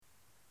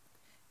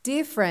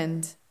Dear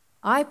friend,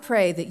 I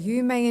pray that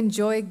you may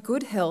enjoy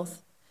good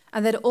health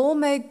and that all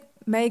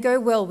may go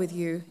well with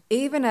you,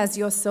 even as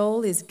your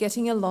soul is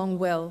getting along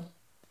well.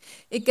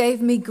 It gave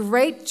me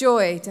great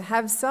joy to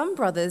have some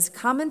brothers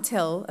come and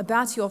tell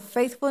about your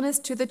faithfulness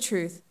to the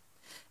truth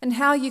and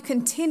how you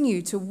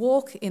continue to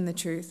walk in the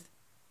truth.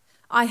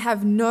 I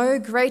have no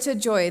greater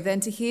joy than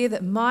to hear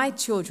that my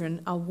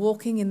children are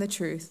walking in the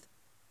truth.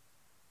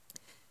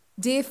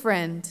 Dear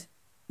friend,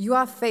 you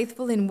are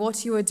faithful in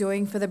what you are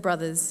doing for the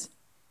brothers,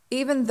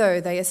 even though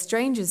they are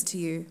strangers to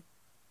you.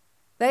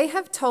 They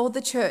have told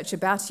the church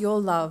about your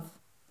love.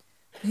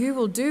 You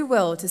will do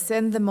well to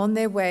send them on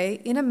their way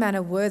in a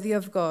manner worthy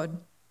of God.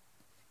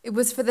 It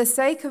was for the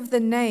sake of the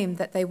name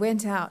that they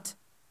went out,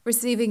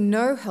 receiving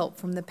no help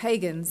from the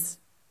pagans.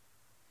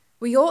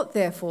 We ought,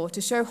 therefore,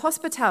 to show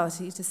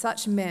hospitality to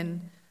such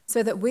men,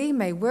 so that we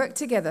may work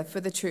together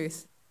for the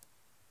truth.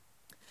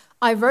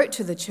 I wrote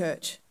to the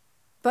church,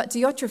 but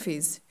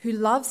Diotrephes, who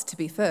loves to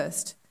be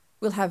first,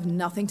 will have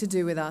nothing to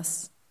do with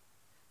us.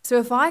 So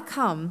if I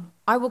come,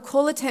 I will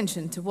call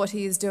attention to what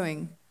he is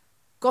doing,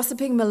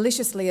 gossiping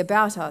maliciously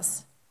about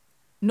us.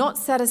 Not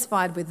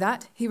satisfied with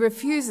that, he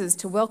refuses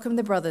to welcome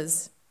the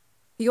brothers.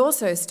 He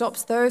also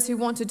stops those who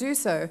want to do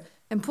so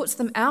and puts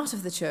them out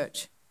of the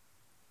church.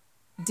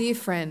 Dear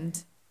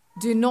friend,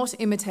 do not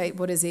imitate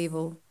what is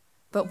evil,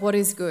 but what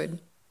is good.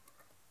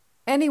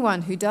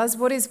 Anyone who does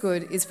what is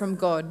good is from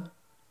God.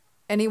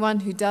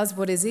 Anyone who does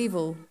what is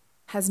evil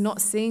has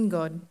not seen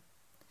God.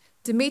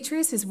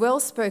 Demetrius is well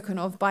spoken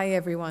of by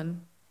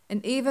everyone,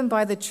 and even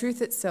by the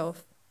truth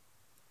itself.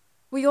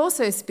 We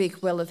also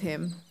speak well of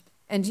him,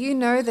 and you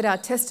know that our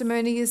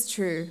testimony is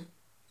true.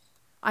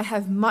 I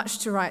have much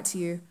to write to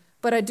you,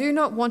 but I do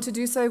not want to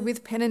do so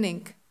with pen and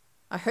ink.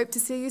 I hope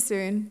to see you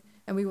soon,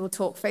 and we will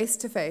talk face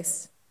to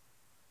face.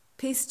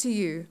 Peace to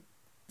you.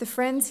 The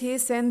friends here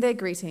send their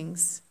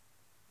greetings.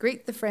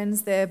 Greet the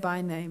friends there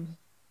by name.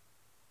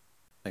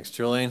 Thanks,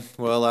 Julian.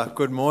 Well,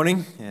 good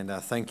morning, and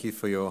thank you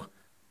for your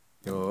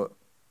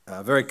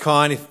very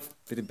kind, if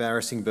a bit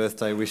embarrassing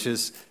birthday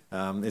wishes.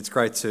 It's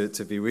great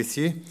to be with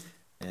you,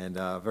 and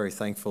very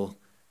thankful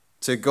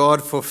to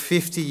God for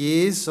 50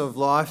 years of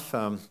life,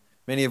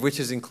 many of which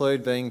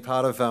include being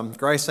part of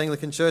Grace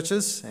Anglican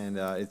churches, and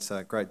it's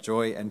a great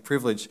joy and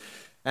privilege.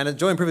 And a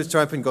joy and privilege to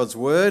open God's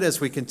Word as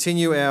we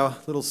continue our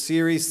little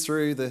series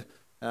through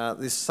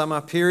this summer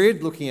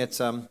period, looking at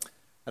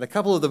a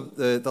couple of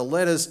the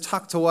letters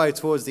tucked away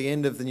towards the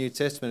end of the New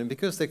Testament. And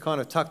because they're kind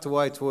of tucked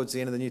away towards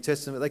the end of the New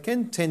Testament, they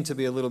can tend to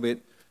be a little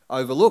bit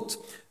overlooked,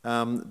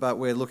 but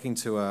we're looking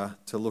to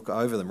look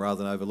over them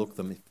rather than overlook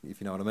them, if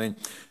you know what I mean,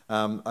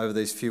 over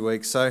these few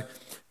weeks. So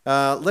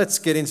let's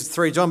get into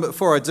 3 John, but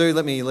before I do,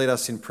 let me lead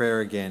us in prayer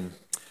again.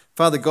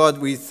 Father God,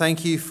 we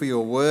thank you for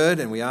your word,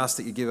 and we ask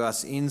that you give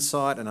us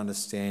insight and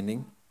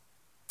understanding.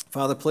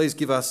 Father, please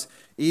give us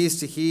ears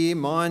to hear,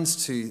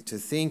 minds to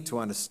think, to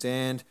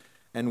understand,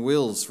 and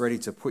wills ready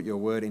to put your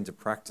word into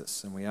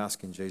practice. And we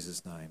ask in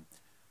Jesus' name.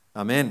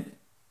 Amen.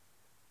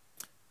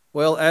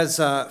 Well, as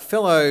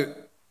fellow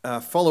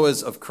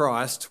followers of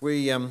Christ,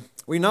 we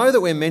know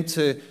that we're meant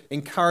to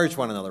encourage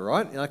one another,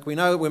 right? Like, we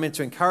know that we're meant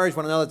to encourage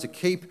one another to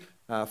keep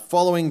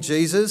following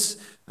Jesus.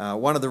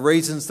 One of the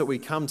reasons that we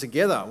come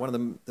together, one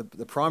of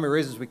the primary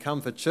reasons we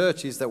come for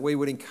church, is that we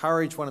would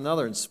encourage one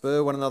another and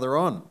spur one another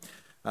on,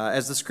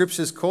 as the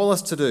scriptures call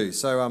us to do.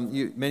 So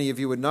many of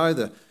you would know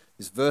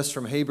this verse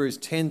from Hebrews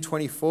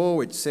 10:24,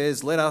 which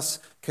says, "Let us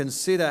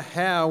consider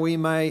how we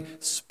may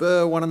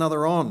spur one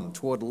another on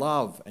toward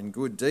love and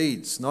good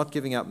deeds, not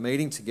giving up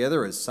meeting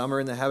together as some are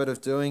in the habit of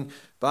doing,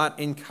 but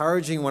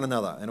encouraging one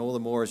another, and all the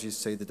more as you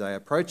see the day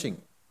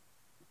approaching."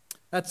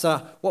 That's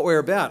what we're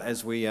about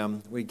as we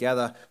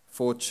gather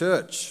for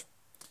church.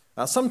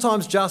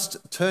 Sometimes just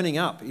turning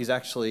up is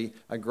actually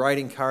a great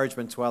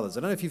encouragement to others. I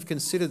don't know if you've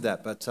considered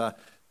that, but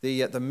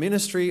the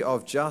ministry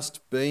of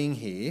just being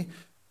here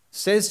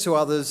says to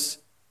others,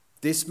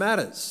 this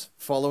matters.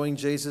 Following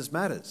Jesus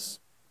matters.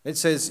 It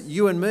says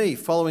you and me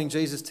following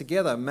Jesus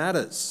together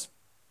matters.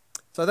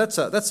 So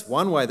that's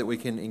one way that we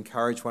can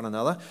encourage one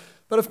another.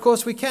 But of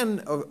course we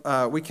can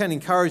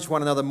encourage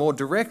one another more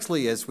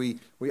directly as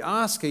we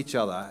ask each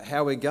other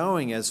how we're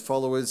going as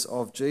followers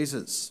of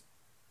Jesus.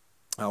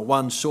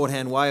 One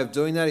shorthand way of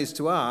doing that is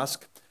to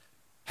ask,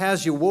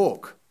 "How's your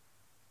walk?"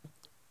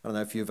 I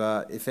don't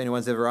know if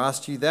anyone's ever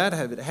asked you that.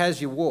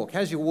 How's your walk?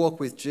 How's your walk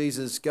with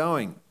Jesus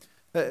going?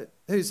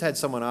 Who's had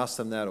someone ask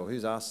them that, or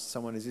who's asked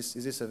someone? Is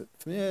this a?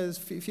 Yeah, there's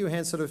a few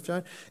hands sort of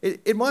shown.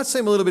 It might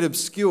seem a little bit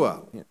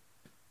obscure,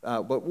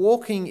 but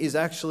walking is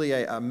actually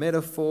a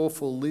metaphor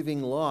for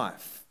living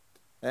life,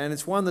 and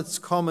it's one that's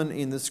common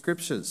in the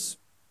scriptures.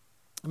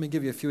 Let me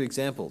give you a few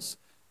examples.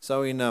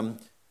 So in John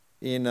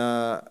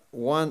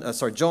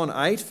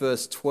 8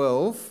 verse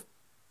 12,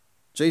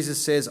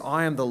 Jesus says,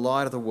 "I am the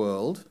light of the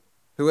world.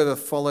 Whoever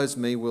follows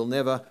me will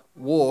never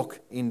walk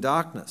in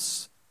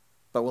darkness,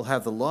 but will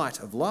have the light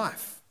of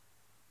life."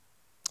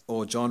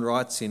 Or John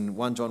writes in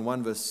 1 John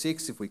 1 verse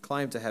 6, "If we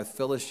claim to have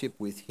fellowship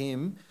with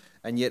him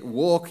and yet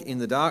walk in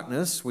the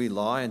darkness, we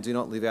lie and do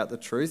not live out the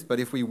truth. But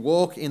if we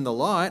walk in the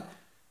light,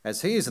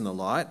 As he is in the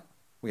light,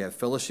 we have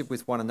fellowship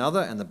with one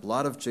another, and the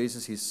blood of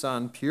Jesus, his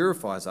Son,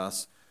 purifies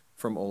us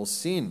from all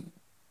sin.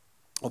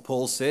 Or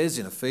Paul says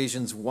in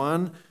Ephesians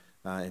 1,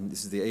 and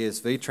this is the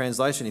ESV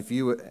translation, if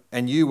you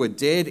were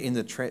dead in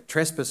the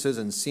trespasses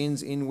and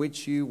sins in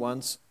which you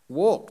once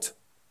walked,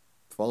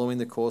 following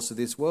the course of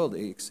this world,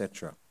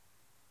 etc.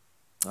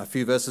 A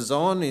few verses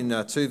on, in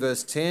 2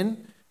 verse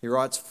 10, he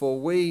writes, "For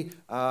we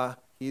are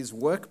his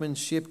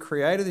workmanship,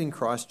 created in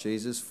Christ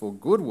Jesus for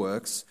good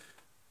works,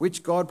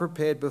 which God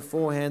prepared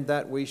beforehand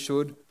that we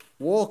should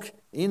walk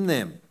in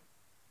them."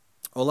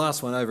 Or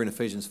last one over in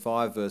Ephesians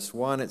 5 verse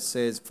 1, it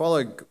says,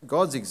 "Follow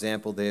God's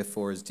example,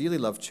 therefore, as dearly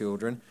loved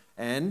children,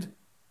 and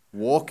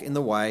walk in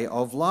the way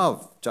of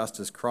love, just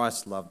as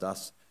Christ loved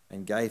us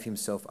and gave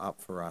himself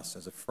up for us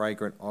as a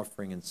fragrant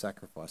offering and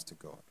sacrifice to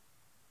God."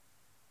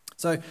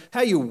 So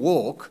how you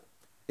walk,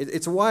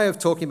 it's a way of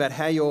talking about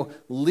how you're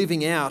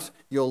living out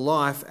your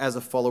life as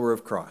a follower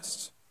of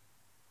Christ.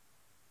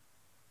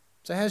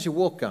 So how's your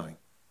walk going?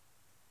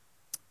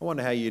 I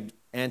wonder how you'd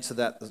answer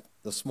that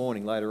this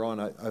morning, later on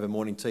over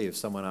morning tea, if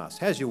someone asked,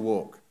 "How's your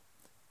walk?"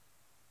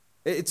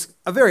 It's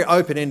a very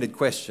open-ended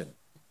question,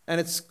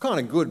 and it's kind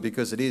of good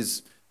because it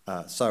is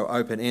so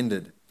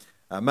open-ended.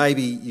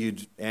 Maybe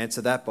you'd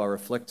answer that by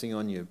reflecting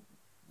on your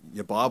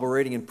Bible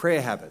reading and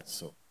prayer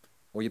habits,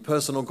 or your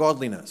personal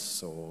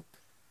godliness, or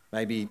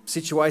maybe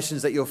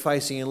situations that you're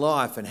facing in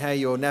life and how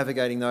you're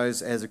navigating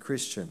those as a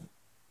Christian.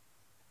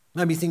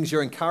 Maybe things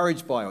you're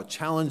encouraged by or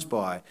challenged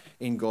by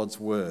in God's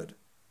Word.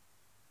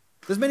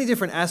 There's many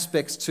different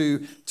aspects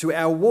to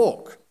our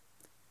walk,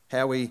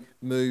 how we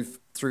move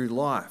through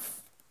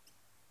life.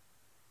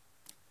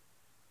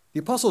 The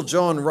Apostle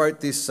John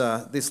wrote this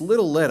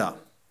little letter,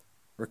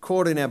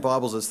 recorded in our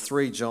Bibles as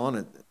 3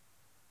 John,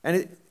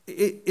 and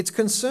it's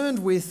concerned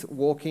with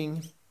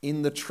walking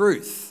in the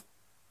truth.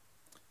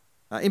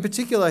 In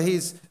particular,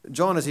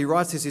 John, as he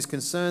writes this, is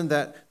concerned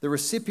that the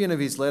recipient of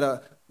his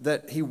letter,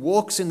 that he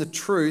walks in the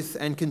truth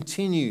and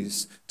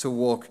continues to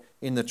walk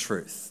in the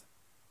truth.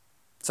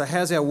 So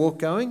how's our walk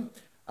going?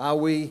 Are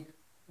we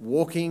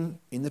walking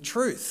in the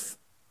truth?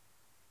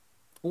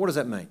 What does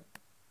that mean?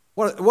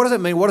 What does that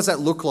mean? What does that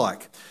look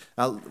like?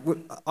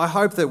 I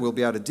hope that we'll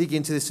be able to dig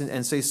into this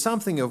and see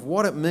something of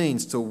what it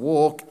means to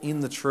walk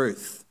in the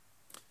truth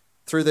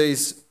through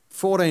these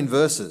 14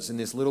 verses in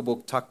this little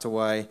book tucked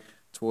away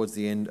towards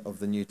the end of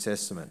the New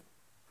Testament,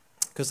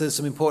 because there's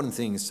some important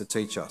things to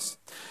teach us.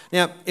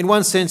 Now, in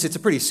one sense, it's a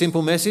pretty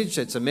simple message.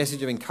 It's a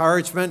message of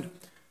encouragement,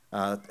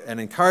 an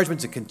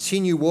encouragement to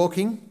continue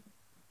walking,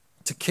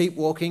 to keep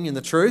walking in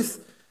the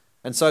truth.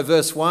 And so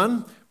verse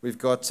 1, we've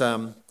got,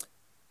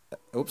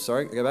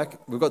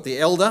 We've got the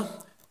elder,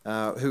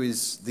 who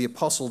is the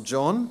Apostle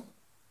John,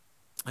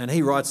 and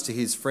he writes to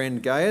his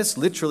friend Gaius,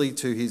 literally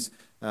to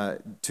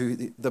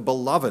the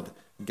beloved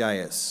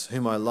Gaius,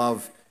 whom I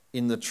love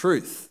in the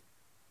truth.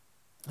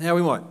 Now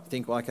we might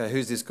think, well, okay,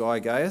 who's this guy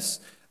Gaius?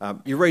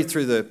 You read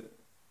through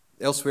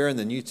elsewhere in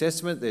the New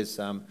Testament, there's,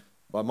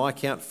 by my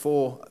count,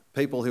 4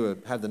 people who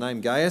have the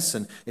name Gaius,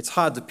 and it's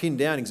hard to pin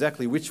down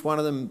exactly which one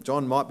of them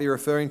John might be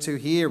referring to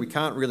here. We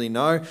can't really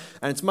know,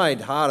 and it's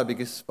made harder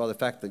because by the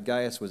fact that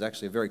Gaius was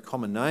actually a very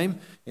common name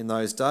in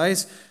those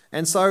days,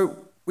 and so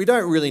we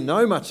don't really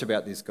know much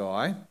about this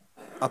guy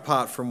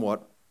apart from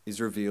what is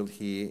revealed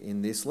here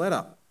in this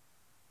letter,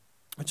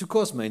 which of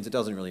course means it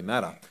doesn't really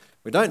matter.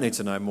 We don't need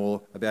to know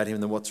more about him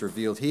than what's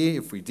revealed here.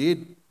 If we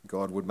did,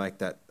 God would make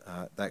that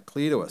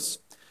clear to us.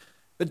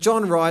 But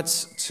John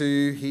writes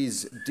to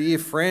his dear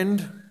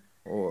friend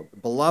or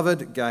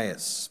beloved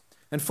Gaius,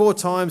 and 4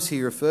 times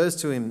he refers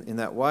to him in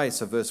that way.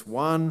 So verse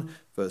 1,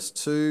 verse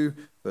 2,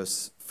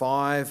 verse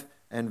 5,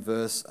 and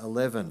verse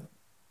 11.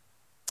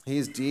 He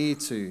is dear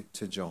to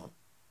John.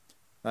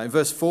 In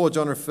verse 4,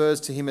 John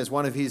refers to him as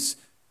one of his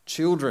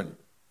children.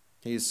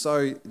 He is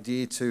so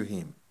dear to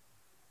him.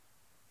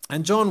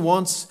 And John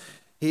wants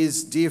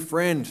his dear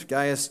friend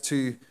Gaius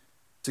to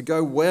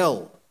go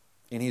well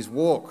in his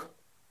walk.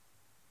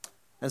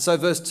 And so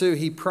verse 2,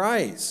 he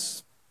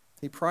prays.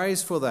 He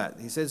prays for that.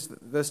 He says,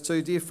 verse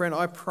 2, "Dear friend,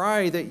 I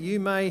pray that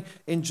you may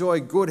enjoy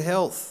good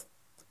health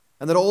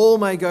and that all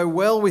may go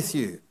well with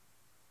you,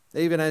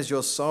 even as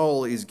your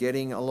soul is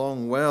getting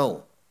along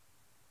well."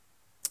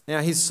 Now,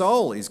 his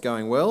soul is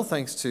going well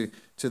thanks to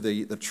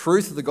the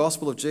truth of the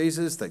gospel of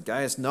Jesus that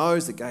Gaius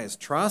knows, that Gaius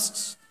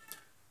trusts.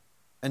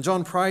 And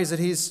John prays that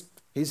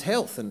his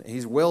health and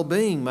his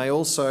well-being may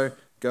also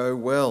go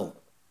well.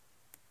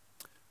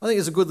 I think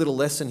there's a good little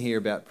lesson here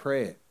about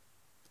prayer.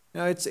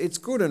 Now, it's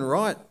good and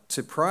right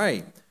to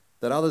pray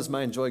that others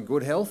may enjoy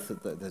good health,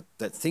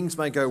 that things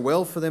may go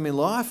well for them in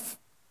life.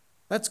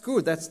 That's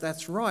good,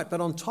 that's right.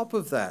 But on top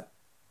of that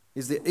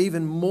is the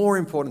even more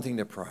important thing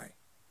to pray,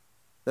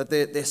 that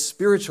their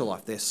spiritual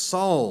life, their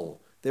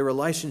soul, their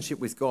relationship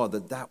with God,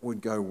 that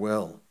would go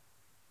well.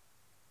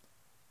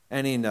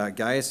 And in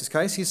Gaius'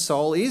 case, his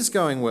soul is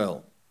going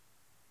well.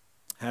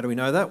 How do we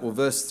know that? Well,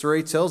 verse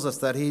 3 tells us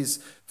that he's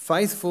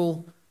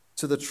faithful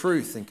to the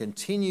truth and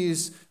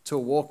continues to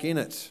walk in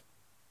it.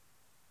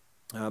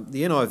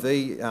 The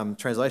NIV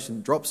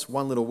translation drops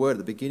one little word at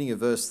the beginning of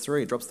verse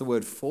 3. It drops the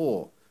word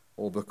for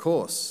or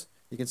because.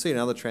 You can see in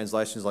other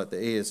translations like the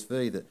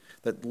ESV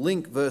that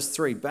link verse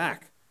 3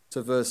 back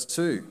to verse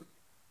 2.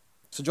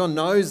 So John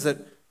knows that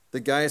the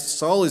Gaius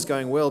soul is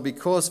going well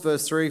because,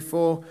 verse 3,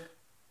 for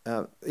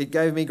it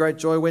gave me great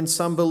joy when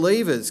some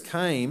believers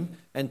came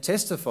and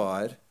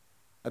testified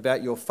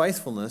about your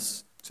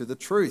faithfulness to the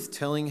truth,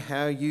 telling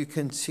how you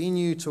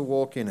continue to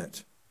walk in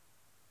it.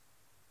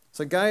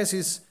 So Gaius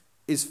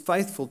is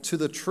faithful to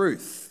the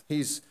truth.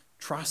 He's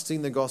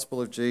trusting the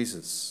gospel of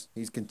Jesus.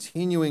 He's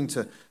continuing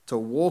to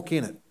walk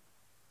in it.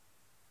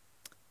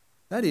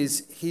 That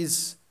is,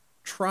 his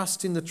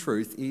trust in the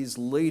truth is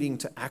leading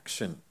to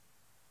action,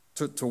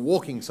 to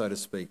walking, so to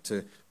speak,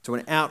 to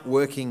an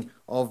outworking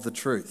of the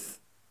truth.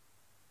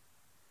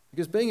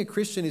 Because being a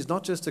Christian is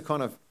not just a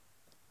kind of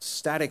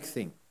static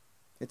thing.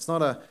 It's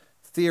not a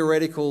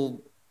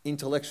theoretical,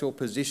 intellectual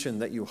position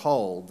that you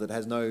hold that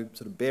has no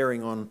sort of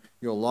bearing on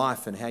your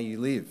life and how you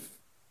live.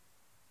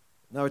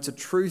 No, it's a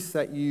truth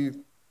that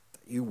you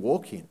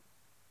walk in,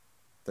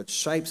 that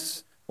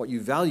shapes what you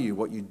value,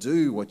 what you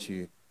do, what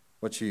you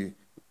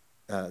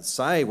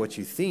say, what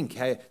you think,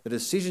 the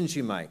decisions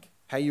you make,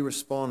 how you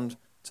respond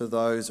to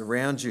those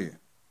around you.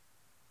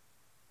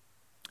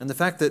 And the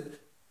fact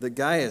that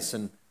Gaius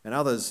and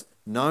others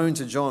known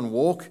to John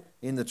walk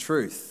in the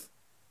truth,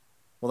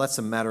 well, that's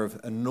a matter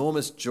of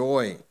enormous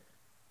joy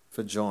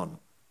for John.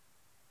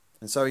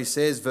 And so he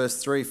says,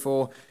 verse 3,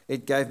 for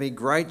it gave me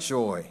great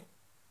joy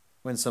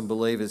when some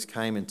believers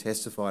came and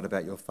testified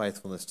about your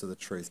faithfulness to the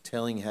truth,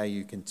 telling how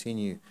you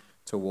continue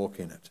to walk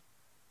in it.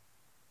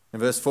 In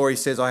verse 4 he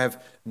says, I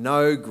have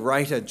no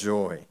greater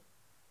joy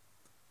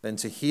than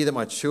to hear that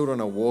my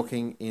children are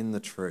walking in the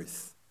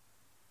truth.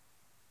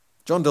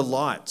 John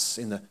delights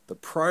in the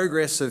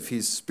progress of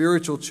his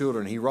spiritual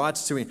children. He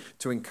writes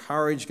to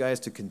encourage Gaius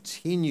to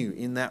continue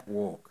in that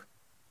walk.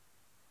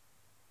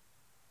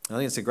 I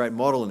think it's a great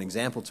model and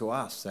example to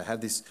us to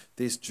have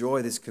this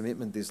joy, this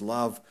commitment, this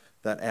love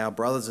that our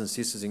brothers and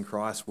sisters in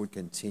Christ would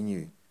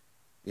continue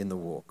in the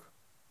walk.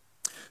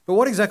 But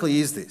what exactly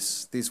is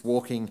this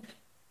walking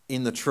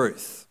in the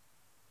truth?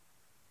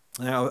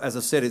 Now, as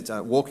I said,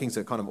 walking is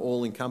a kind of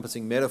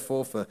all-encompassing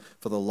metaphor for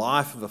the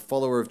life of a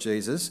follower of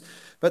Jesus.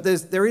 But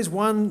there is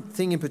one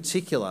thing in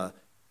particular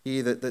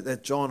here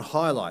that John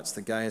highlights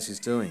that Gaius is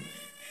doing.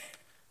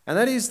 And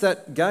that is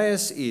that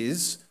Gaius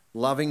is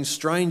loving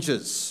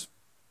strangers.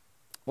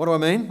 What do I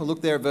mean? Well,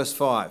 look there at verse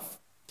 5.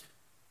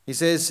 He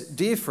says,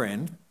 dear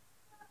friend,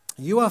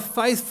 you are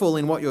faithful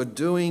in what you're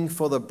doing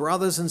for the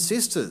brothers and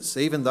sisters,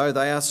 even though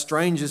they are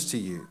strangers to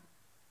you,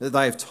 that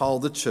they have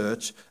told the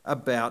church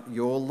about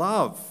your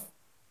love.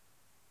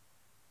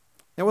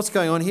 Now, what's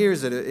going on here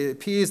is that it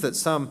appears that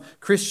some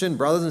Christian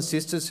brothers and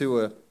sisters who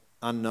are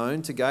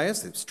unknown to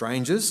Gaius, they're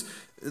strangers,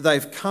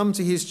 they've come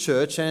to his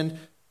church and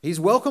he's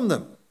welcomed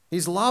them.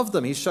 He's loved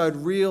them. He's showed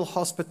real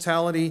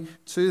hospitality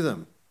to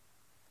them.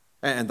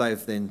 And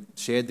they've then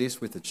shared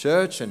this with the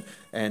church,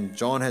 and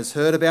John has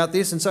heard about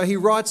this. And so he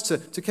writes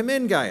to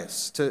commend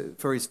Gaius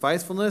for his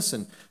faithfulness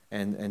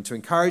and to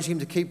encourage him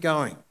to keep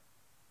going,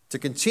 to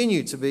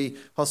continue to be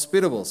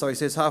hospitable. So he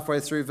says halfway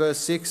through verse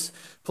 6,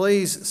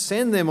 please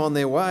send them on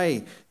their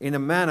way in a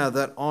manner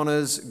that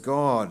honours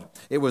God.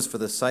 It was for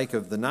the sake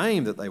of the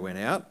name that they went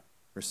out,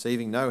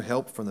 receiving no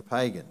help from the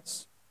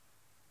pagans.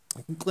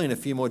 I can glean a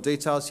few more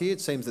details here.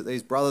 It seems that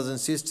these brothers and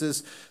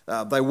sisters,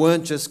 they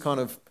weren't just kind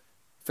of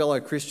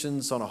fellow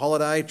Christians on a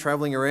holiday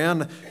travelling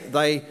around.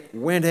 They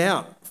went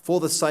out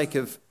for the sake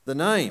of the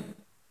name.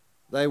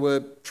 They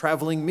were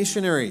travelling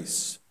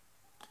missionaries.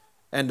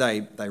 And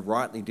they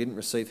rightly didn't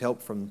receive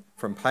help from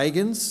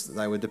pagans.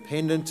 They were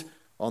dependent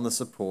on the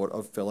support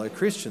of fellow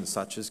Christians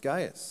such as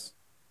Gaius.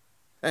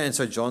 And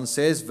so John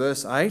says,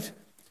 verse 8,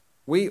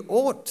 we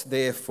ought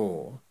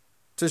therefore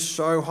to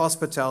show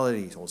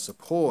hospitality or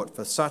support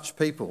for such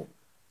people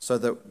so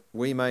that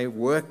we may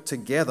work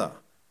together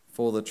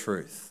for the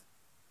truth.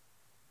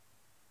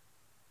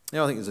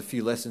 Now, I think there's a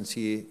few lessons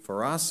here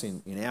for us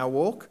in our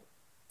walk.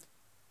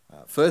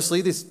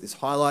 Firstly, this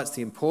highlights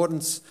the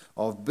importance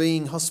of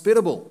being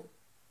hospitable.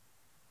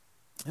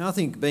 And I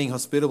think being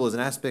hospitable is an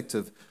aspect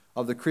of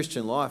the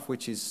Christian life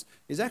which is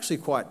actually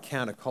quite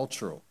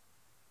countercultural.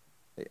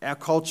 Our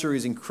culture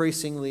is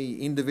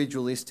increasingly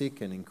individualistic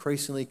and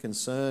increasingly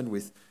concerned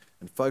with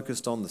and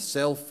focused on the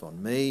self,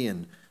 on me,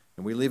 and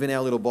we live in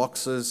our little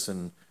boxes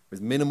and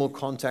with minimal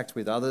contact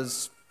with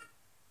others.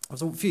 It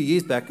was a few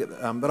years back,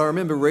 but I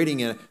remember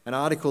reading an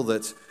article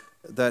that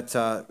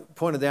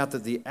pointed out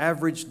that the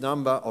average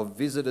number of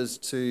visitors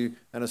to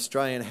an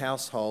Australian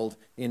household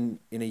in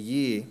a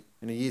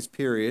year's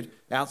period,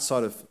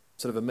 outside of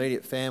sort of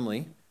immediate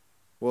family,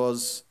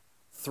 was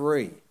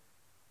 3.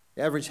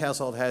 The average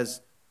household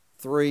has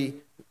 3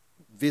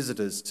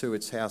 visitors to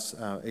its house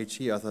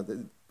each year. I thought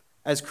that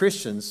as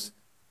Christians,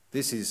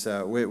 this is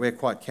we're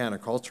quite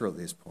countercultural at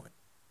this point.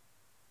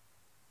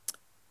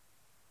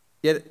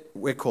 Yet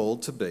we're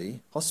called to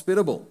be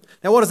hospitable.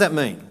 Now, what does that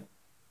mean?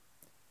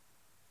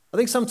 I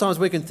think sometimes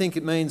we can think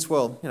it means,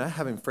 well,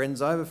 having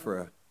friends over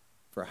for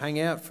for a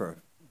hangout, for a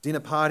dinner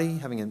party,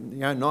 having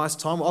a nice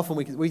time.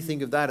 Often we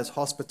think of that as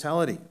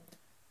hospitality,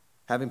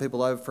 having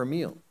people over for a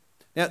meal.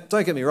 Now,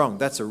 don't get me wrong,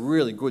 that's a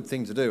really good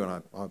thing to do,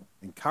 and I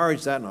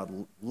encourage that, and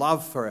I'd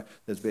love for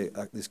there to be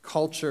this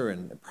culture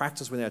and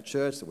practice within our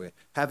church that we're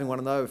having one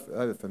another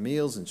over for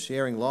meals and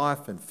sharing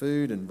life and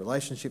food and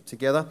relationship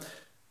together.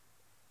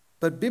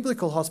 But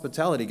biblical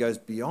hospitality goes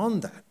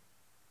beyond that.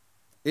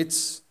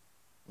 It's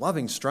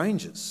loving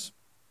strangers.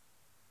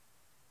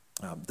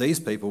 These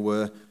people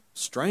were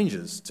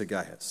strangers to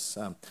Gaius.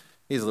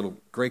 Here's a little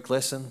Greek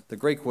lesson. The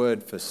Greek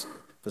word for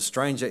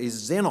stranger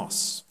is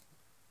xenos,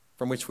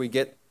 from which we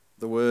get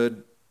the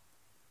word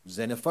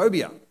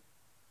xenophobia,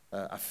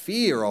 a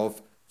fear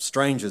of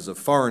strangers, of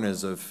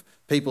foreigners, of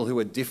people who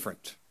are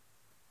different.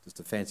 Just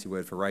a fancy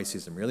word for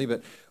racism, really.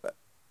 But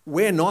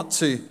we're not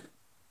to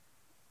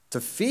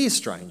fear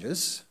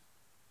strangers.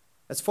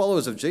 As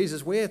followers of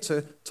Jesus, we're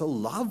to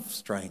love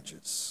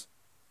strangers.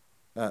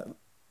 In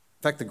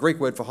fact, the Greek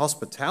word for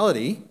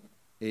hospitality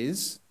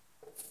is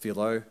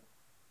philoxenia,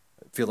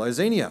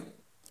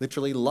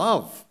 literally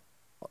love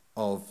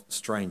of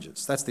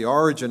strangers. That's the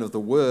origin of the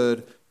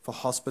word for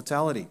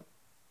hospitality.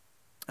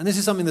 And this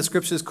is something the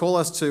scriptures call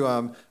us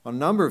to a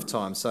number of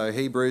times. So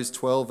Hebrews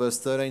 12 verse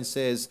 13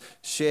 says,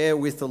 share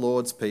with the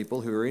Lord's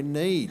people who are in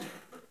need.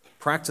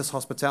 Practice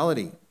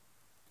hospitality.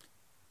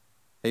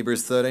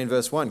 Hebrews 13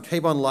 verse 1,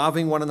 keep on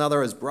loving one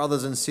another as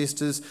brothers and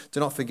sisters.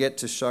 Do not forget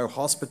to show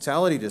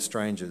hospitality to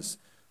strangers.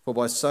 For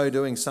by so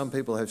doing, some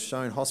people have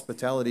shown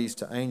hospitalities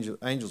to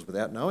angels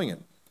without knowing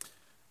it.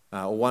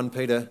 1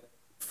 Peter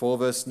 4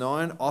 verse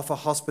 9, offer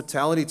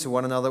hospitality to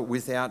one another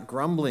without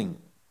grumbling.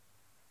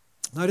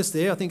 Notice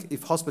there, I think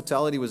if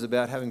hospitality was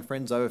about having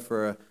friends over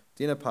for a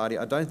dinner party,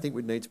 I don't think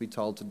we'd need to be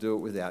told to do it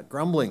without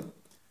grumbling.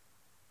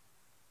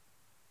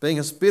 Being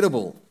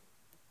hospitable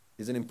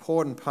is an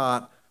important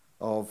part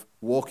of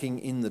walking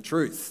in the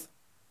truth.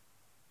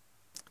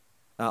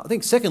 I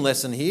think second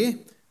lesson here,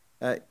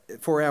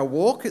 for our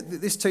walk,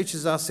 this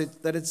teaches us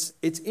that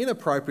it's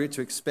inappropriate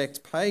to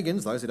expect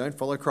pagans, those who don't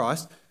follow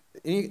Christ,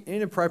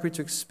 inappropriate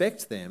to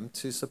expect them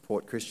to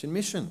support Christian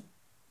mission.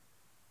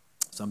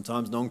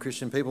 Sometimes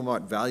non-Christian people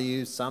might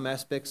value some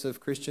aspects of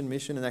Christian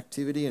mission and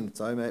activity and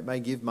so may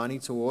give money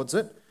towards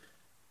it,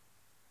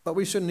 but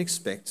we shouldn't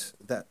expect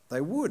that they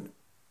would.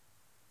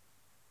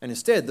 And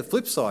instead, the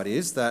flip side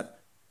is that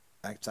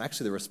it's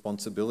actually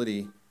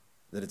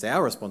it's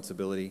our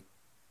responsibility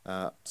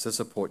to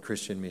support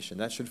Christian mission.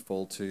 That should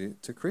fall to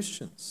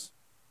Christians.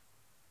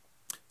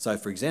 So,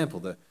 for example,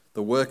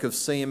 the work of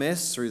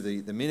CMS through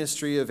the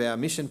ministry of our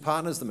mission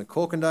partners, the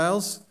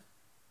McCorkindales,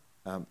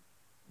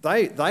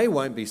 they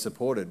won't be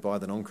supported by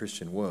the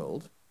non-Christian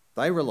world.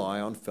 They rely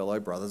on fellow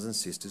brothers and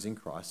sisters in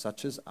Christ,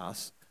 such as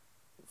us,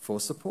 for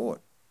support.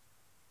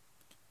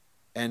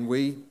 And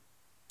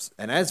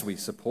as we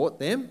support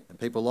them and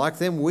people like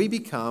them, we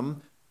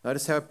become,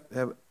 notice how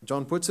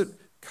John puts it,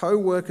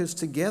 co-workers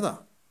together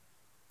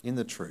in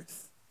the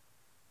truth.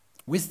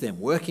 With them,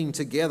 working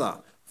together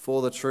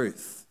for the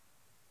truth.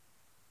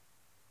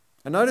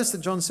 And notice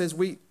that John says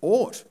we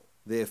ought,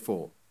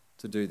 therefore,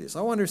 to do this.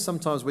 I wonder if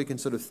sometimes we can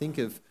sort of think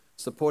of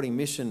supporting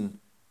mission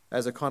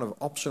as a kind of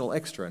optional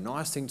extra, a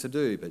nice thing to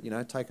do, but,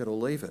 take it or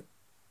leave it.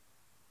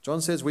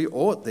 John says we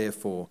ought,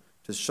 therefore,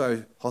 to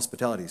show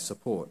hospitality,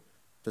 support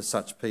to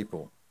such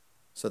people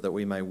so that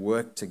we may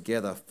work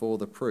together for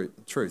the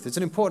truth. It's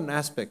an important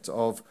aspect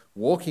of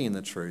walking in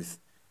the truth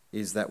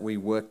is that we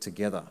work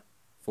together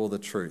for the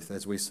truth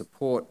as we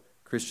support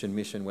Christian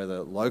mission,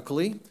 whether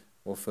locally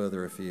or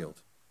further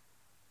afield.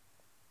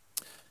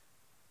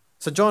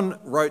 So John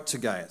wrote to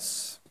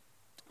Gaius,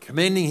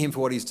 commending him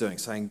for what he's doing,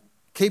 saying,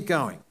 keep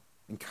going,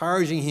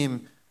 encouraging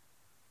him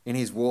in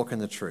his walk in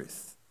the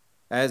truth,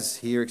 as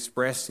here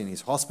expressed in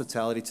his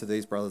hospitality to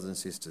these brothers and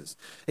sisters.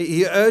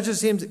 He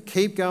urges him to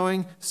keep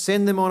going,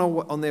 send them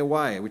on their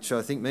way, which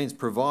I think means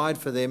provide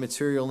for their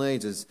material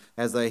needs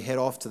as they head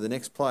off to the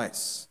next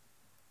place.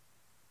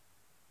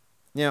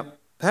 Now,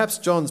 perhaps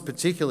John's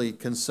particularly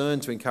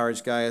concerned to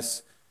encourage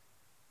Gaius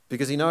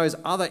because he knows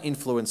other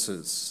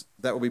influences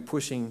that will be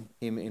pushing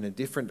him in a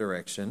different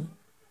direction.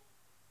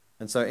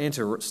 And so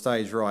enter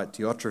stage right,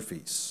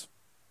 Diotrephes.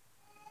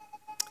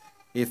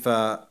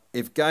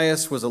 If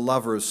Gaius was a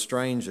lover of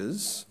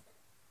strangers,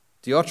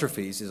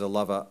 Diotrephes is a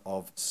lover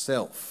of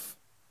self.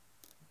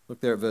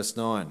 Look there at verse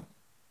 9.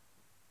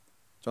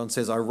 John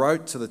says, I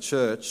wrote to the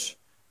church,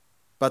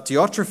 but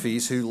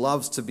Diotrephes, who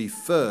loves to be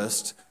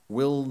first,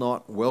 will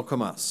not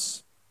welcome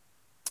us.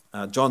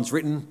 John's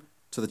written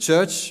to the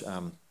church.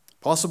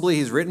 Possibly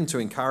he's written to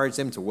encourage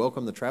them to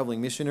welcome the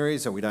travelling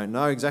missionaries, so we don't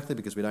know exactly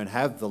because we don't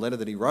have the letter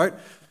that he wrote.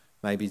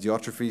 Maybe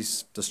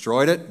Diotrephes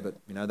destroyed it, but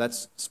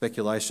that's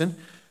speculation.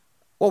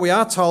 What we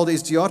are told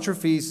is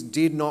Diotrephes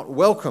did not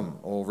welcome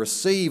or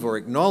receive or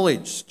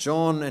acknowledge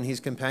John and his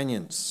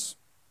companions.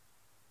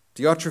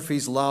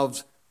 Diotrephes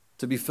loved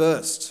to be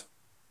first.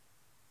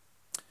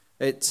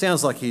 It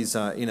sounds like he's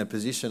in a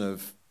position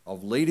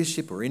of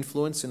leadership or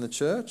influence in the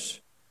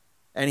church,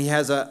 and he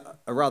has a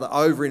rather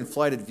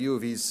overinflated view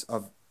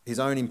of his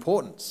own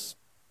importance.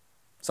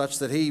 such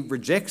that he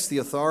rejects the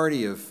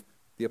authority of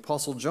the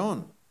Apostle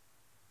John.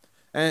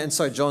 And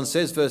so John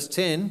says, verse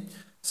 10,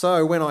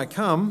 "So when I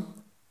come,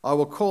 I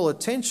will call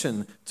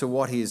attention to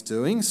what he is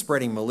doing,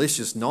 spreading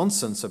malicious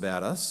nonsense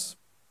about us."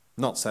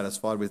 Not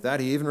satisfied with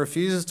that, he even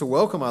refuses to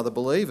welcome other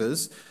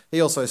believers.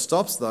 He also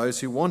stops those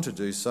who want to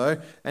do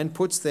so and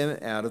puts them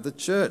out of the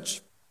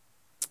church.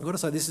 I've got to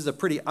say, this is a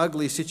pretty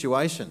ugly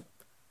situation.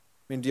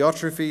 I mean,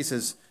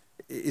 Diotrephes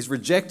is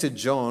rejected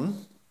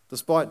John,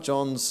 despite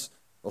John's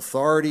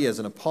authority as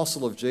an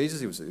apostle of Jesus.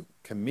 He was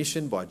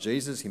commissioned by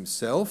Jesus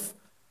himself.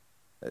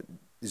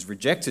 He's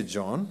rejected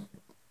John.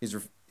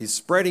 He's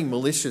spreading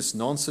malicious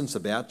nonsense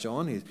about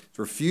John. He's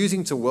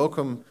refusing to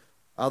welcome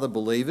other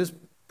believers,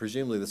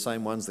 presumably the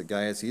same ones that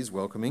Gaius is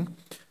welcoming.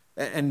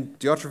 And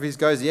Diotrephes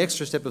goes the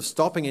extra step of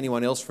stopping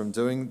anyone else from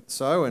doing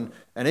so, and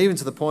even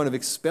to the point of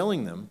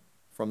expelling them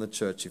from the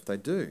church if they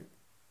do.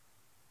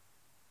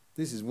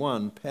 This is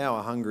one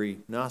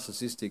power-hungry,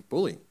 narcissistic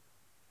bully.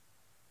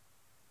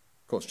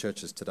 Of course,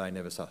 churches today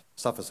never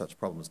suffer such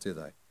problems, do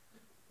they?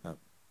 No.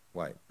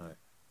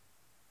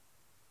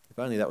 If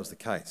only that was the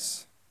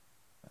case.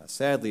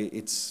 Sadly,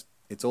 it's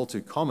all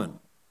too common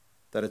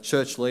that a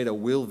church leader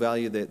will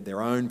value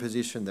their own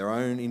position, their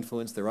own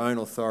influence, their own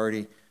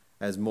authority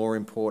as more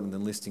important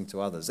than listening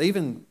to others,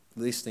 even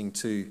listening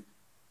to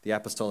the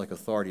apostolic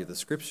authority of the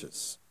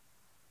Scriptures.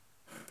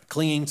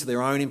 Clinging to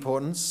their own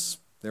importance,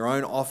 their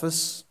own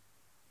office,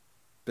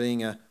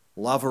 being a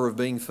lover of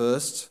being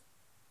first.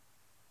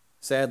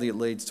 Sadly, it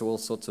leads to all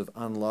sorts of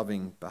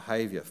unloving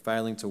behaviour,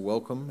 failing to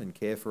welcome and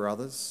care for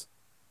others,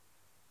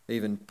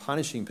 even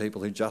punishing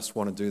people who just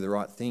want to do the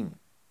right thing.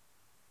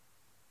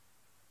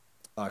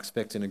 I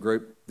expect in a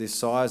group this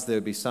size there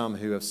would be some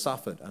who have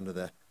suffered under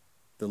the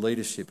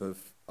leadership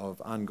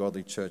of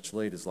ungodly church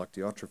leaders like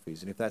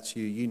Diotrephes. And if that's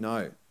you, you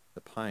know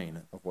the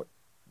pain of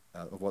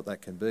what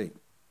that can be.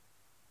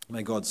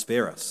 May God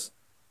spare us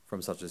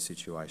from such a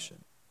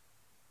situation.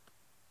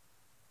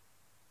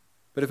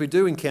 But if we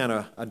do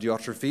encounter a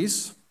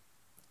Diotrephes,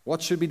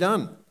 what should be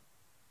done?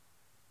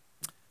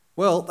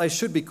 Well, they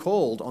should be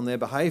called on their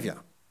behaviour,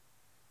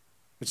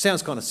 which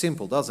sounds kind of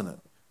simple, doesn't it?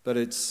 But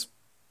it's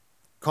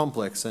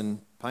complex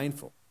and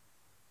painful.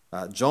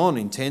 John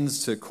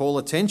intends to call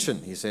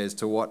attention, he says,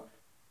 to what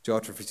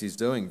Diotrephes is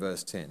doing,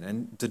 verse 10,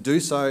 and to do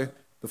so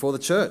before the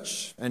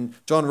church. And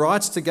John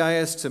writes to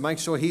Gaius to make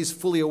sure he's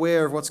fully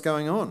aware of what's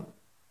going on.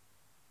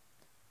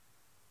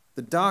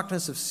 The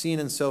darkness of sin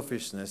and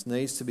selfishness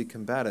needs to be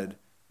combated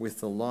with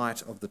the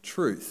light of the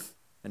truth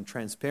and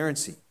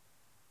transparency.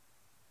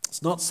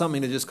 It's not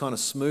something to just kind of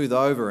smooth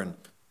over and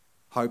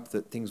hope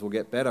that things will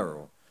get better,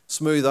 or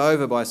smooth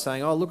over by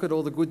saying, "Oh, look at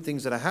all the good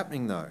things that are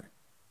happening," though.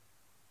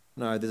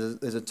 No,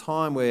 there's a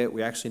time where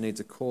we actually need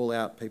to call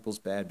out people's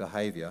bad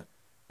behaviour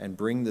and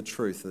bring the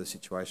truth of the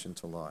situation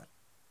to light.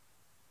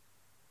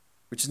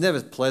 Which is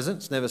never pleasant,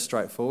 it's never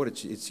straightforward.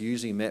 It's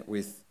usually met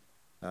with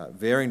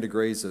varying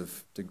degrees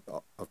of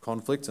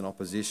conflict and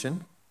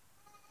opposition.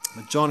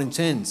 But John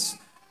intends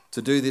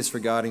to do this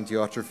regarding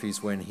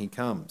Diotrephes when he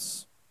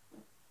comes.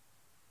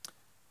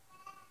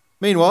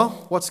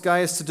 Meanwhile, what's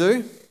Gaius to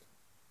do?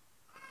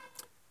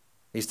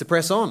 He's to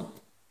press on.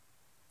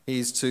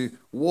 He's to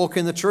walk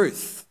in the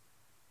truth.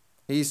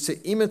 He's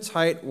to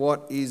imitate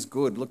what is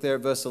good. Look there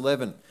at verse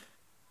 11.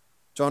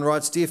 John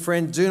writes, "Dear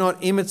friend, do not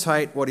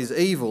imitate what is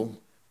evil,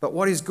 but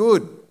what is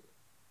good.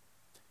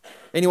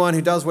 Anyone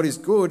who does what is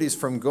good is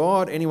from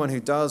God. Anyone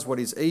who does what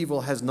is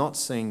evil has not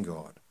seen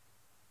God."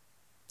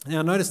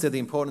 Now, notice there the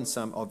importance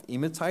of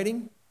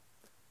imitating.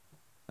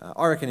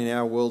 I reckon in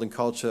our world and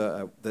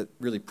culture that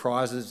really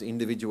prizes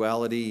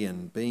individuality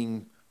and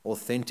being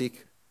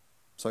authentic,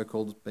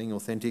 so-called being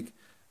authentic,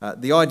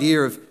 the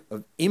idea of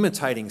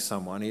imitating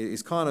someone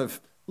is kind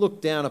of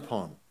looked down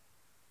upon.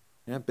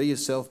 You know, be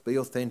yourself, be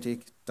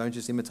authentic, don't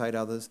just imitate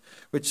others,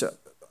 which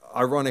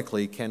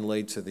ironically can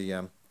lead to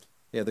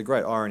the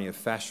great irony of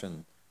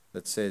fashion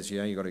that says,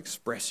 you've got to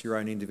express your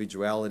own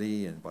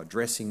individuality and by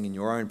dressing in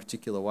your own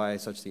particular way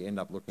such that you end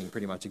up looking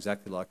pretty much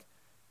exactly like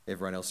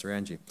everyone else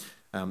around you.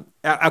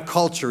 Our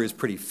culture is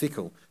pretty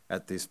fickle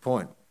at this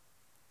point.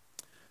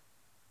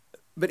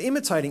 But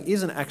imitating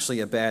isn't actually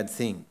a bad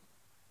thing.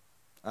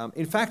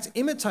 In fact,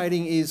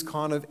 imitating is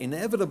kind of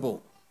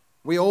inevitable.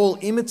 We all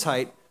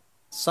imitate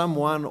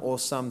someone or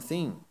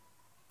something.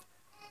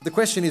 The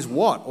question is,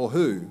 what or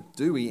who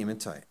do we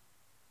imitate?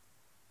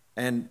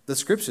 And the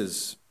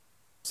Scriptures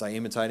say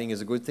imitating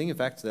is a good thing. In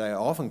fact, they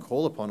often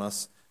call upon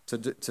us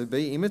to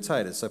be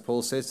imitators. So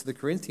Paul says to the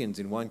Corinthians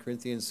in 1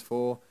 Corinthians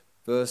 4,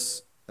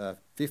 verse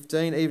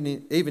 15,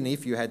 even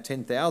if you had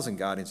 10,000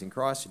 guardians in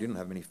Christ, you didn't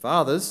have many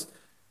fathers.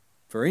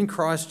 For in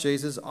Christ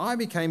Jesus, I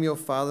became your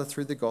father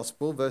through the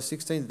gospel. Verse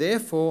 16,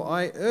 therefore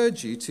I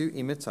urge you to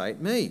imitate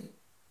me.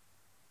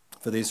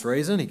 For this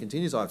reason, he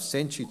continues, I've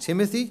sent you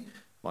Timothy,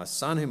 my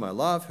son whom I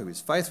love, who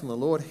is faithful in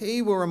the Lord.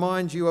 He will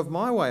remind you of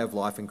my way of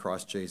life in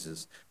Christ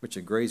Jesus, which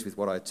agrees with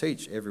what I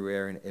teach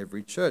everywhere in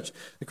every church.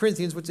 The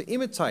Corinthians were to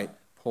imitate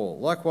Paul.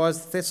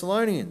 Likewise, the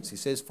Thessalonians, he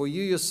says, for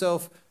you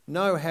yourself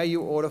know how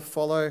you ought to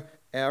follow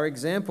our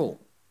example.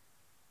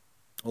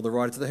 Or the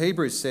writer to the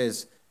Hebrews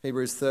says,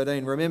 Hebrews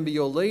 13, remember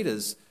your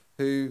leaders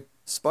who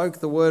spoke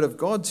the word of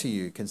God to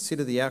you.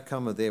 Consider the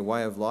outcome of their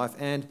way of life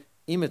and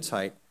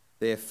imitate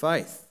their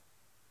faith.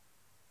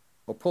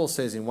 Or Paul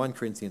says in 1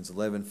 Corinthians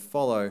 11,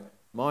 follow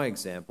my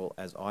example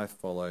as I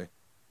follow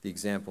the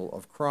example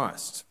of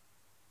Christ.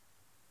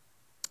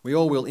 We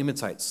all will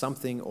imitate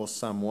something or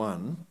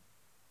someone.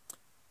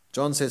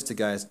 John says to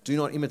Gaius, do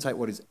not imitate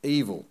what is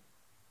evil,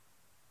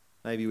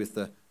 maybe with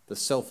the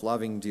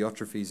self-loving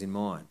Diotrephes in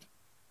mind.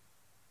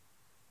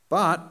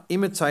 But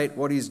imitate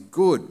what is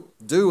good.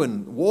 Do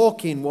and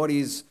walk in what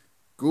is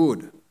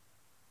good.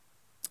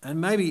 And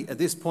maybe at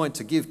this point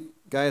to give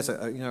Gaius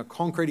a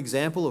concrete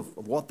example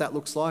of what that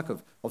looks like,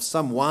 of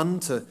someone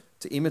to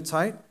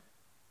imitate.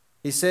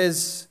 He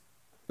says,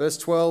 verse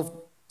 12,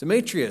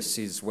 Demetrius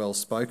is well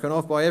spoken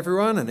of by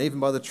everyone, and even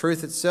by the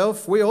truth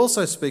itself. We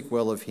also speak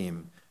well of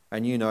him,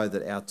 and you know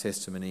that our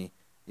testimony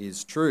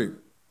is true.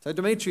 So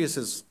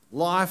Demetrius'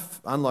 life,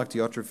 unlike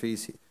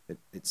Diotrephes,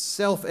 it's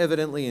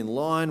self-evidently in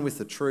line with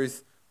the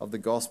truth of the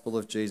gospel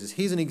of Jesus.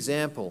 He's an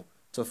example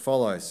to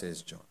follow,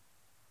 says John.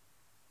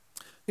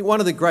 I think one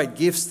of the great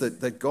gifts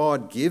that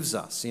God gives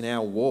us in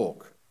our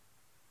walk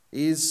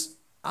is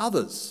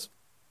others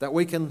that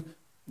we can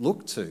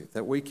look to,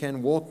 that we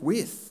can walk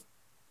with.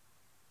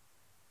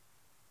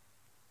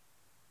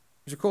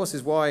 Which of course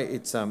is why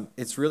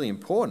it's really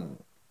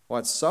important, why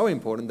it's so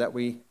important that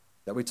we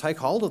take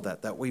hold of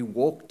that we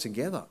walk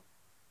together.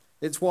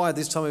 It's why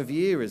this time of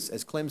year,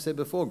 as Clem said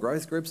before,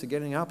 growth groups are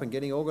getting up and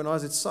getting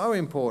organised. It's so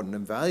important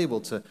and valuable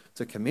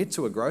to commit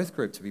to a growth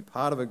group, to be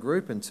part of a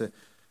group and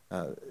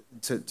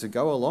to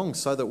go along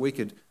so that we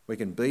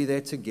can be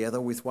there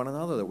together with one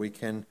another, that we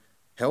can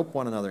help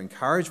one another,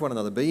 encourage one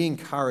another, be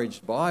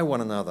encouraged by one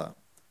another,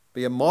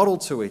 be a model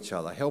to each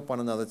other, help one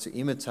another to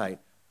imitate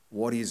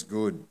what is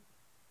good.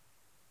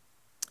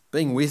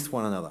 Being with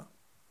one another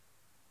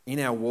in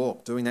our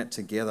walk, doing that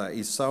together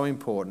is so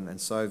important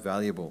and so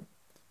valuable.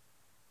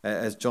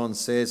 As John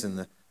says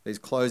in these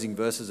closing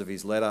verses of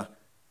his letter,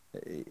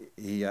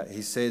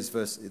 he says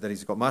that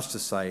he's got much to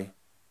say,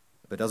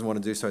 but doesn't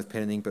want to do so with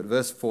pen and ink. But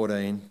verse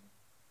 14,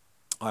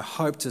 I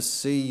hope to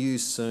see you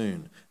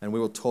soon, and we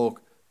will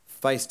talk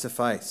face to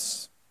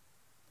face.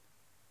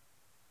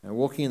 Now,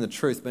 walking in the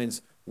truth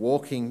means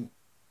walking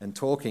and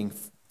talking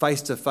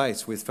face to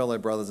face with fellow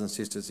brothers and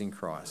sisters in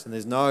Christ. And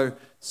there's no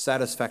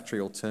satisfactory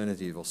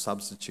alternative or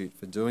substitute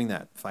for doing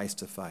that face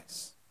to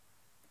face.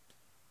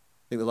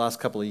 I think the last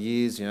couple of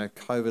years,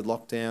 COVID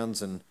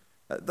lockdowns, and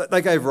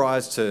they gave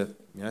rise to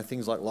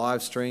things like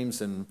live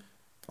streams and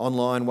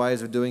online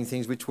ways of doing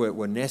things, which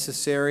were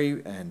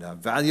necessary and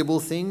valuable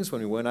things when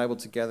we weren't able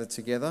to gather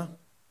together.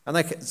 And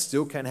they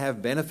still can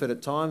have benefit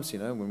at times,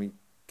 when we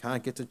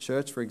can't get to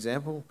church, for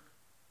example,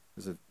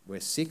 because we're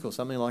sick or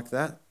something like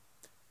that.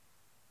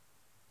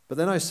 But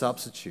they're no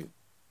substitute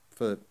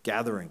for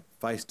gathering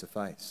face to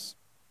face.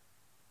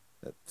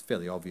 That's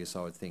fairly obvious,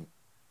 I would think.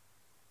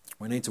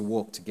 We need to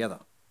walk together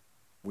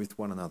with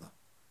one another.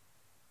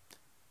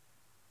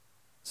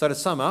 So to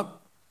sum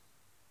up,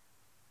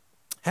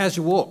 how's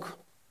your walk?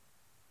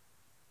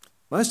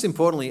 Most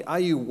importantly, are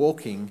you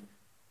walking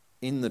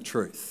in the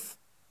truth?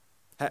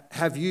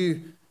 Have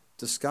you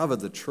discovered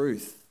the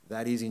truth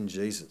that is in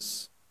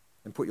Jesus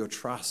and put your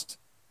trust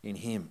in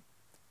him?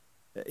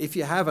 If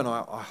you haven't,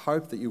 I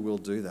hope that you will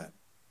do that.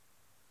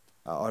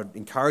 I'd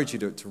encourage you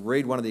to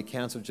read one of the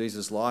accounts of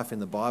Jesus' life in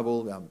the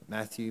Bible,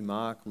 Matthew,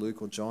 Mark,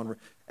 Luke or John,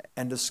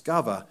 and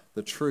discover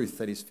the truth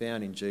that is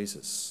found in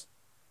Jesus.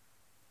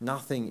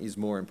 Nothing is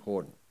more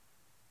important.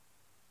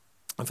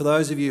 And for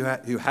those of you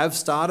who have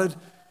started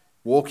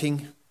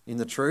walking in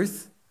the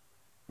truth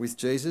with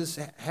Jesus,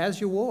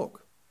 how's your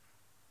walk?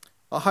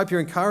 I hope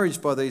you're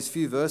encouraged by these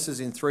few verses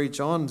in 3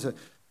 John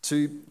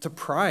to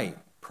pray.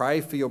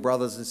 Pray for your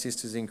brothers and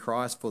sisters in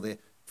Christ for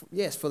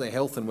their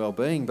health and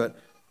well-being, but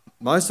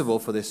most of all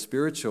for their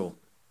spiritual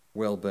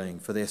well-being,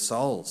 for their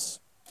souls.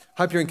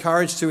 Hope you're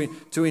encouraged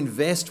to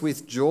invest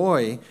with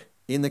joy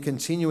in the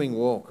continuing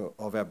walk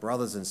of our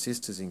brothers and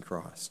sisters in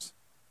Christ.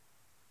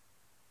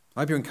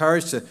 I hope you're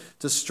encouraged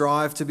to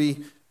strive to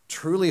be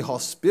truly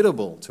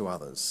hospitable to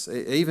others,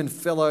 even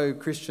fellow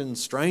Christian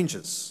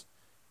strangers.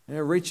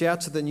 Reach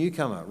out to the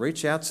newcomer.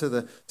 Reach out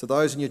to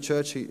those in your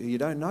church who you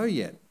don't know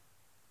yet.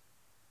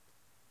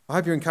 I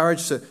hope you're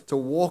encouraged to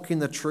walk in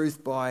the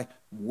truth by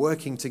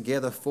working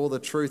together for the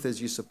truth as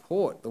you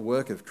support the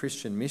work of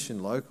Christian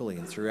mission locally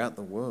and throughout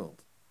the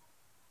world.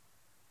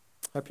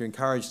 I hope you're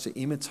encouraged to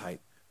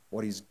imitate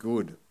what is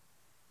good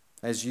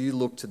as you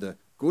look to the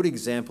good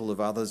example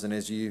of others and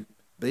as you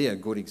be a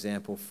good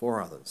example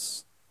for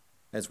others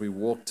as we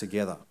walk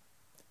together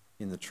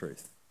in the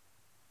truth.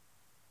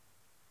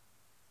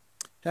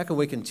 How can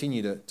we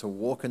continue to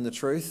walk in the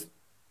truth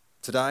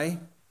today,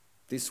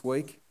 this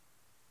week,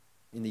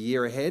 in the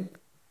year ahead?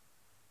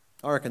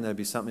 I reckon that'd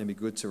be something that'd be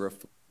good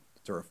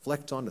to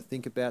reflect on, to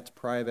think about, to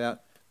pray about,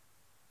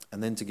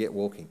 and then to get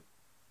walking.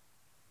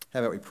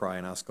 How about we pray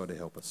and ask God to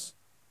help us?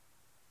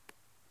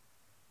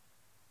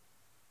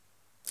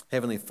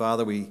 Heavenly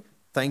Father, we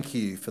thank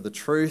you for the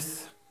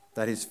truth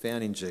that is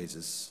found in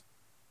Jesus.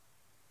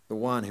 the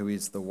one who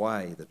is the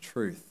way, the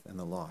truth, and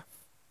the life.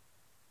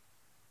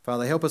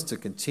 Father, help us to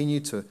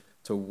continue to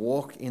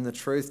walk in the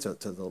truth,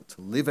 to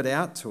live it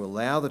out, to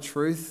allow the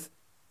truth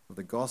of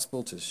the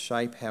gospel to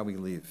shape how we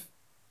live.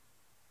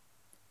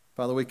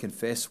 Father, we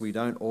confess we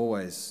don't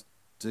always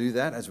do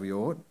that as we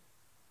ought.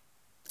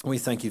 We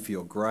thank you for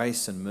your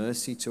grace and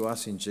mercy to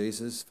us in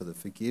Jesus, for the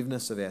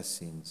forgiveness of our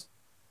sins.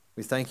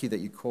 We thank you that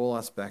you call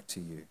us back to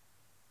you.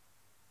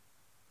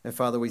 And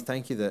Father, we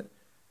thank you that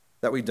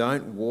we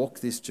don't walk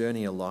this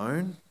journey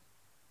alone,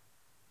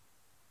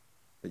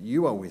 but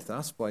you are with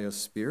us by your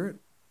Spirit.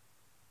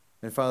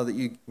 And Father,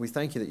 we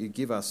thank you that you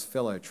give us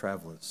fellow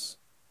travellers.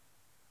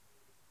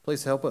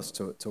 Please help us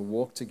to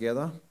walk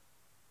together,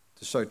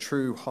 to show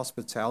true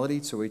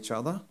hospitality to each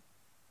other,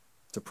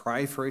 to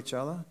pray for each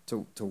other,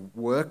 to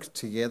work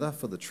together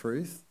for the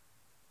truth.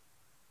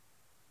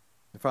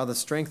 And Father,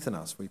 strengthen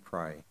us, we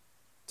pray,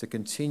 to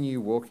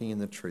continue walking in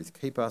the truth.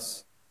 Keep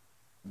us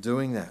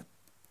doing that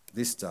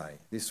this day,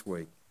 this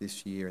week,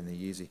 this year, and the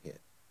years ahead.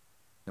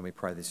 And we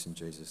pray this in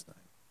Jesus' name.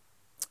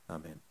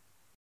 Amen.